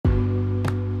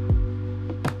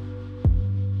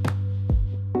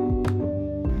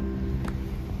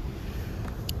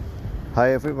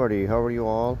Hi everybody, how are you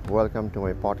all? Welcome to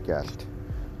my podcast.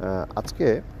 আজকে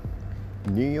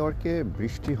new ইয়র্কে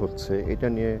বৃষ্টি হচ্ছে এটা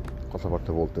নিয়ে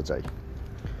কথাবার্তা বলতে চাই।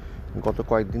 গত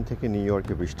কয়েকদিন থেকে নিউ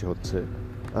ইয়র্কে বৃষ্টি হচ্ছে।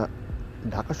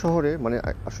 ঢাকা শহরে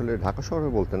আসলে ঢাকা শহরে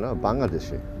বলতে না,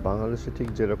 বাংলাদেশে ঠিক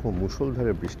যেরকম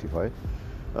মুষলধারে বৃষ্টি হয়,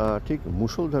 ঠিক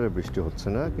মুষলধারে বৃষ্টি হচ্ছে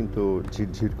না, কিন্তু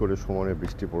ঝিরঝির করে সমানে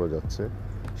বৃষ্টি পড়ে যাচ্ছে।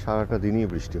 সারাটা দিনই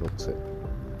বৃষ্টি হচ্ছে।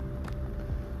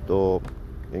 তো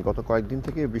এই গত কয়েকদিন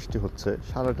থেকে বৃষ্টি হচ্ছে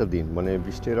সারাটা দিন,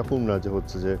 বৃষ্টি এরকম না যে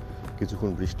হচ্ছে যে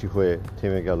কিছুক্ষণ বৃষ্টি হয়ে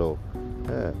থেমে গেল,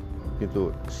 হ্যাঁ, কিন্তু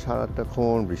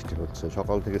সারাটাক্ষণ বৃষ্টি হচ্ছে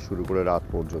সকাল থেকে শুরু করে রাত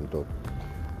পর্যন্ত।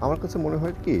 আমার কাছে মনে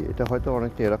হয় কি, এটা হয়তো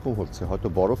অনেকটা এরকম হচ্ছে, হয়তো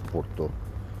বরফ পড়তো,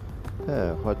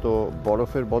 হ্যাঁ, হয়তো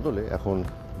বরফের বদলে এখন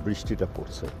বৃষ্টিটা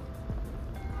পড়ছে।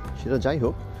 সেটা যাই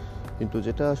হোক, কিন্তু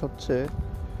যেটা সবচেয়ে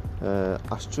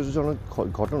আশ্চর্যজনক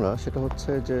ঘটনা সেটা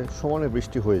হচ্ছে যে সমানে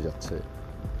বৃষ্টি হয়ে যাচ্ছে।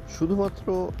 শুধুমাত্র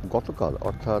গতকাল,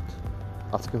 অর্থাৎ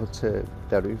আজকে হচ্ছে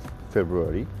 13ই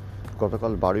ফেব্রুয়ারি,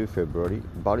 গতকাল 12ই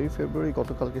ফেব্রুয়ারি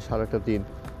গতকালকে সারাটা দিন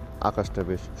আকাশটা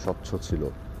বেশ স্বচ্ছ ছিল,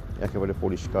 একেবারে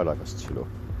পরিষ্কার আকাশ ছিল,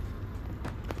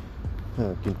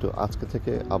 হ্যাঁ, কিন্তু আজকে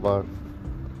থেকে আবার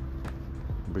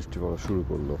বৃষ্টি পড়া শুরু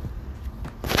করলো।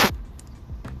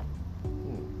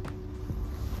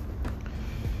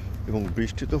 এবং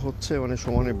বৃষ্টি তো হচ্ছে,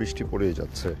 সমানে বৃষ্টি পড়েই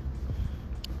যাচ্ছে,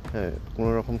 হ্যাঁ,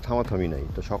 কোনো রকম থামাথামি নাই।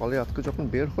 তো সকালে আজকে যখন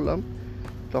বের হলাম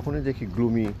তখনই দেখি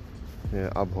গ্লুমি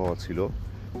আবহাওয়া ছিল,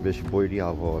 বেশ বৈরী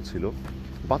আবহাওয়া ছিল,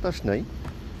 বাতাস নাই,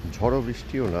 ঝড়ো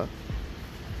বৃষ্টিও না,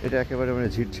 এটা একেবারে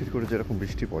ঝিরঝির করে যেরকম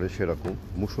বৃষ্টি পড়ে সেরকম,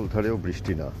 মুষলধারেও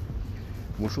বৃষ্টি না।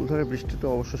 মুষলধারে বৃষ্টি তো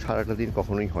অবশ্য সারাটা দিন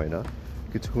কখনোই হয় না,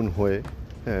 কিছুক্ষণ হয়ে,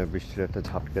 হ্যাঁ, বৃষ্টির একটা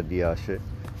ঝাপটা দিয়ে আসে,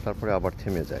 তারপরে আবার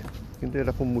থেমে যায়, কিন্তু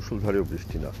এরকম মুষলধারেও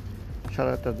বৃষ্টি না,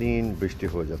 সারাটা দিন বৃষ্টি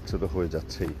হয়ে যাচ্ছে, তো হয়ে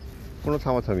যাচ্ছেই, কোনো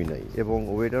থামাথামি নাই। এবং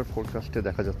ওয়েদার ফোরকাস্টে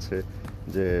দেখা যাচ্ছে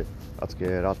যে আজকে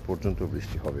রাত পর্যন্ত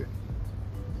বৃষ্টি হবে।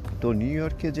 তো নিউ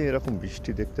ইয়র্কে যে এরকম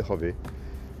বৃষ্টি দেখতে হবে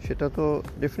সেটা তো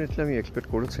ডেফিনেটলি আমি এক্সপেক্ট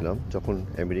করেছিলাম যখন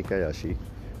আমেরিকায় আসি,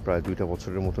 প্রায় 2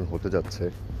 বছরের মতন হতে যাচ্ছে।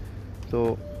 তো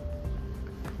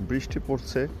বৃষ্টি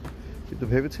পড়ছে, কিন্তু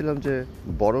ভেবেছিলাম যে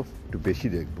বরফ একটু বেশি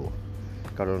দেখব,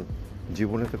 কারণ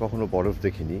জীবনে তো কখনো বরফ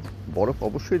দেখিনি। বরফ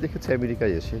অবশ্যই দেখেছি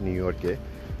আমেরিকায় এসে, নিউ ইয়র্কে,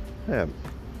 হ্যাঁ,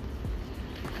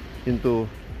 কিন্তু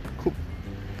খুব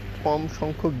কম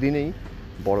সংখ্যক দিনেই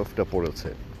বরফটা পড়েছে।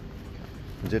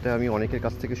 যেটা আমি অনেকের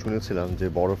কাছ থেকে শুনেছিলাম যে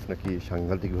বরফ নাকি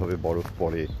সাংঘাতিকভাবে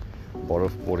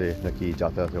বরফ পড়ে নাকি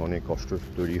যাতায়াতে অনেক কষ্ট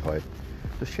তৈরি হয়।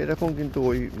 তো সেরকম কিন্তু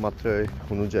ওই মাত্রায়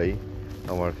অনুযায়ী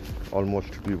আমার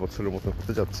অলমোস্ট 2 বছরের মতো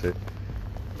হতে যাচ্ছে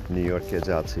নিউ ইয়র্কে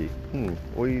যা আছি,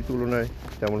 ওই তুলনায়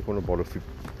তেমন কোনো বরফই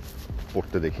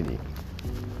পড়তে দেখিনি।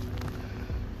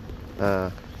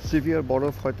 সিভিয়ার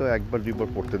বরফ হয়তো 1-2বার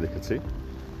পড়তে দেখেছি।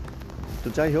 তো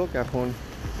যাই হোক, এখন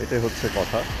এটাই হচ্ছে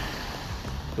কথা।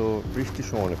 তো বৃষ্টি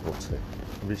সমানে পড়ছে,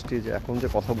 বৃষ্টি যে এখন যে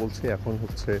কথা বলছি, এখন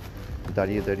হচ্ছে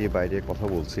দাঁড়িয়ে দাঁড়িয়ে বাইরে কথা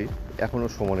বলছি, এখনও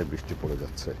সমানে বৃষ্টি পড়ে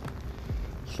যাচ্ছে।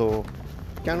 সো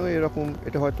কেন এরকম,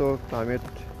 এটা হয়তো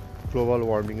গ্লোবাল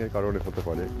ওয়ার্মিংয়ের কারণে হতে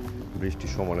পারে, বৃষ্টি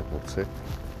সমানে পড়ছে।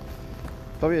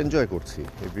 তবে এনজয় করছি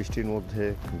এই বৃষ্টির মধ্যে,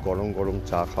 গরম গরম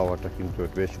চা খাওয়াটা কিন্তু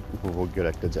বেশ উপভোগ্যের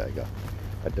একটা জায়গা,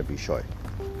 একটা বিষয়।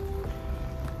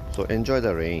 So enjoy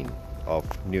the rain of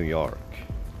new York.